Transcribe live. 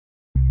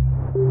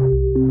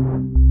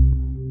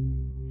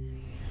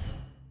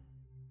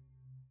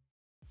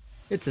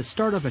It's the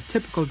start of a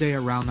typical day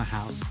around the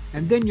house,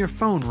 and then your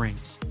phone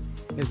rings.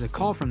 It's a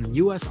call from the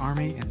U.S.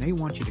 Army, and they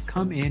want you to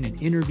come in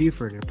and interview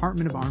for a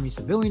Department of Army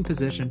civilian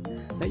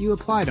position that you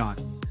applied on.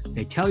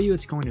 They tell you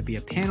it's going to be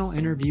a panel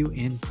interview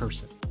in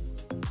person.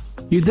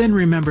 You then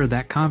remember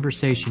that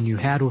conversation you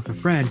had with a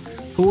friend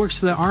who works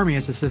for the Army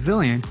as a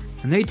civilian,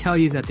 and they tell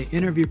you that the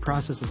interview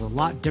process is a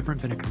lot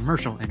different than a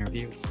commercial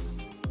interview.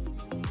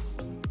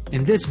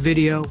 In this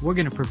video, we're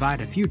going to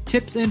provide a few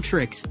tips and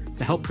tricks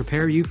to help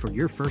prepare you for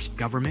your first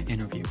government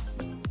interview.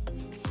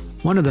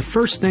 One of the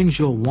first things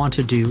you'll want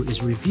to do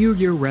is review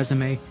your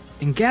resume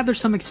and gather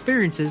some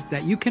experiences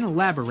that you can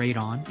elaborate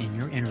on in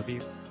your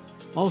interview.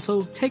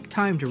 Also, take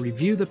time to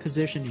review the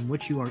position in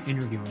which you are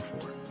interviewing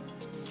for.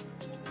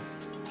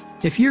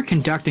 If you're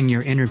conducting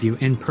your interview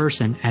in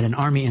person at an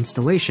Army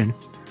installation,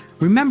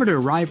 remember to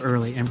arrive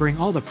early and bring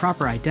all the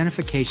proper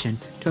identification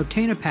to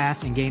obtain a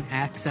pass and gain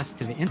access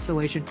to the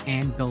installation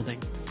and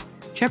building.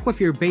 Check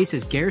with your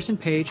base's garrison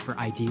page for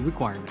ID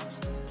requirements.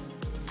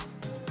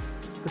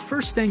 The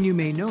first thing you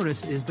may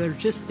notice is there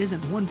just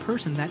isn't one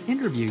person that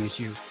interviews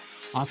you.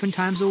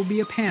 Oftentimes there will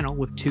be a panel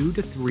with 2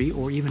 to 3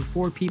 or even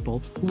 4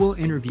 people who will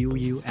interview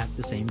you at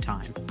the same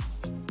time.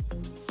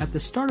 At the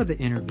start of the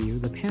interview,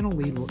 the panel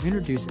lead will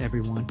introduce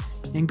everyone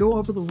and go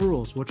over the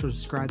rules, which will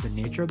describe the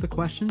nature of the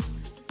questions,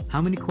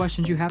 how many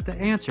questions you have to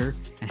answer,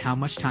 and how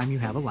much time you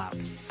have allowed.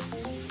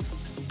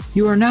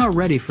 You are now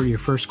ready for your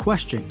first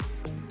question.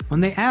 When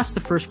they ask the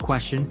first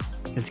question,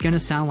 it's going to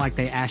sound like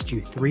they asked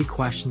you 3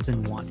 questions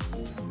in one.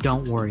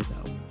 Don't worry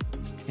though.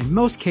 In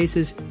most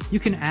cases, you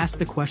can ask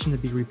the question to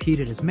be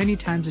repeated as many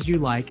times as you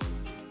like.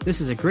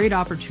 This is a great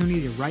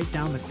opportunity to write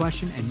down the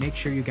question and make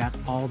sure you got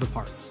all the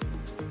parts.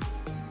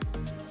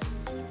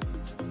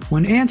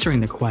 When answering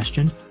the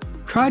question,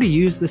 try to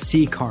use the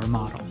CCAR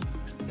model.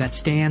 That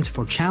stands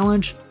for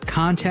Challenge,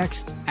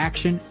 Context,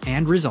 Action,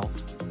 and Result.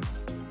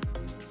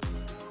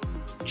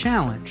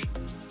 Challenge.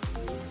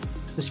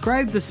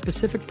 Describe the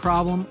specific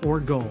problem or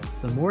goal.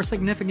 The more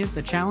significant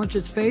the challenge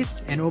is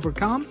faced and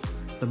overcome,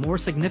 the more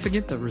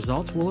significant the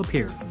results will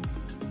appear.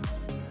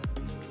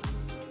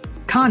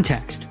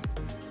 Context.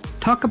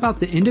 Talk about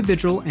the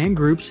individual and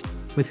groups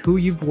with who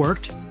you've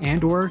worked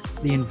and/or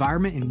the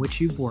environment in which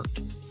you've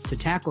worked to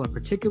tackle a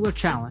particular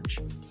challenge.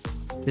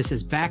 This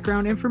is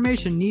background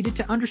information needed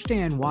to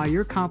understand why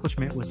your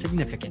accomplishment was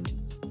significant.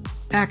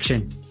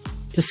 Action.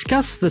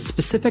 Discuss the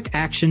specific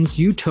actions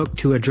you took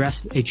to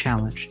address a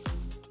challenge.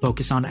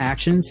 Focus on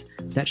actions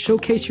that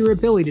showcase your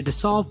ability to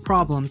solve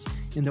problems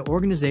in the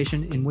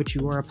organization in which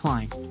you are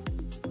applying.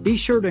 Be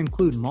sure to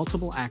include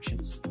multiple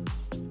actions.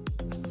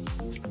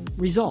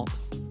 Result.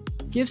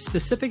 Give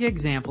specific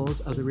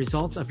examples of the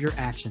results of your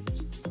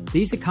actions.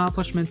 These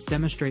accomplishments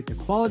demonstrate the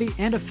quality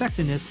and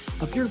effectiveness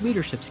of your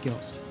leadership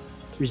skills.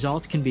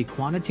 Results can be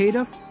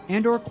quantitative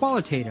and/or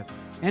qualitative,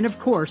 and of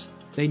course,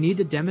 they need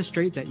to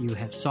demonstrate that you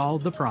have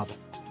solved the problem.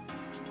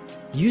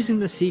 Using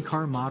the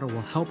CCAR model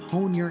will help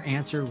hone your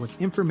answer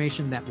with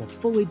information that will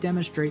fully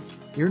demonstrate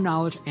your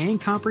knowledge and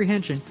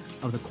comprehension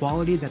of the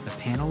quality that the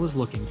panel is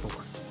looking for.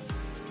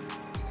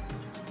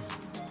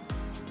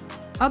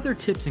 Other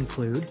tips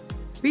include,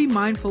 be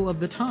mindful of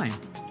the time.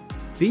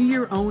 Be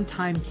your own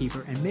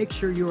timekeeper and make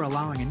sure you are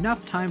allowing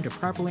enough time to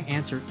properly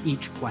answer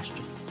each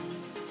question.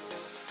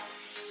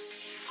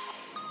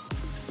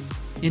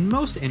 In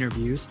most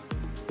interviews,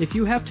 if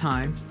you have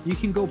time, you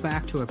can go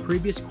back to a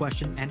previous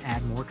question and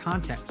add more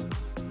context.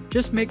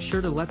 Just make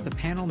sure to let the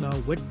panel know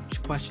which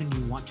question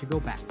you want to go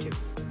back to.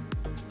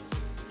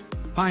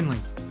 Finally,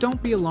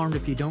 don't be alarmed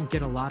if you don't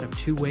get a lot of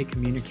two-way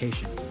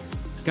communication.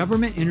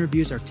 Government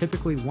interviews are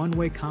typically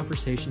one-way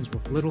conversations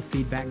with little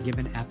feedback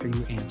given after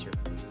you answer.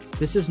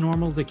 This is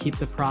normal to keep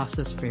the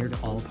process fair to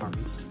all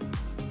parties.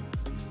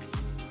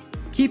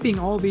 Keeping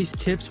all these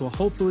tips will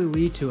hopefully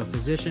lead to a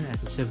position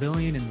as a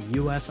civilian in the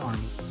U.S.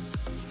 Army.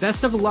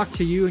 Best of luck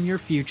to you in your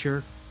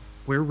future.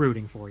 We're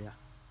rooting for you.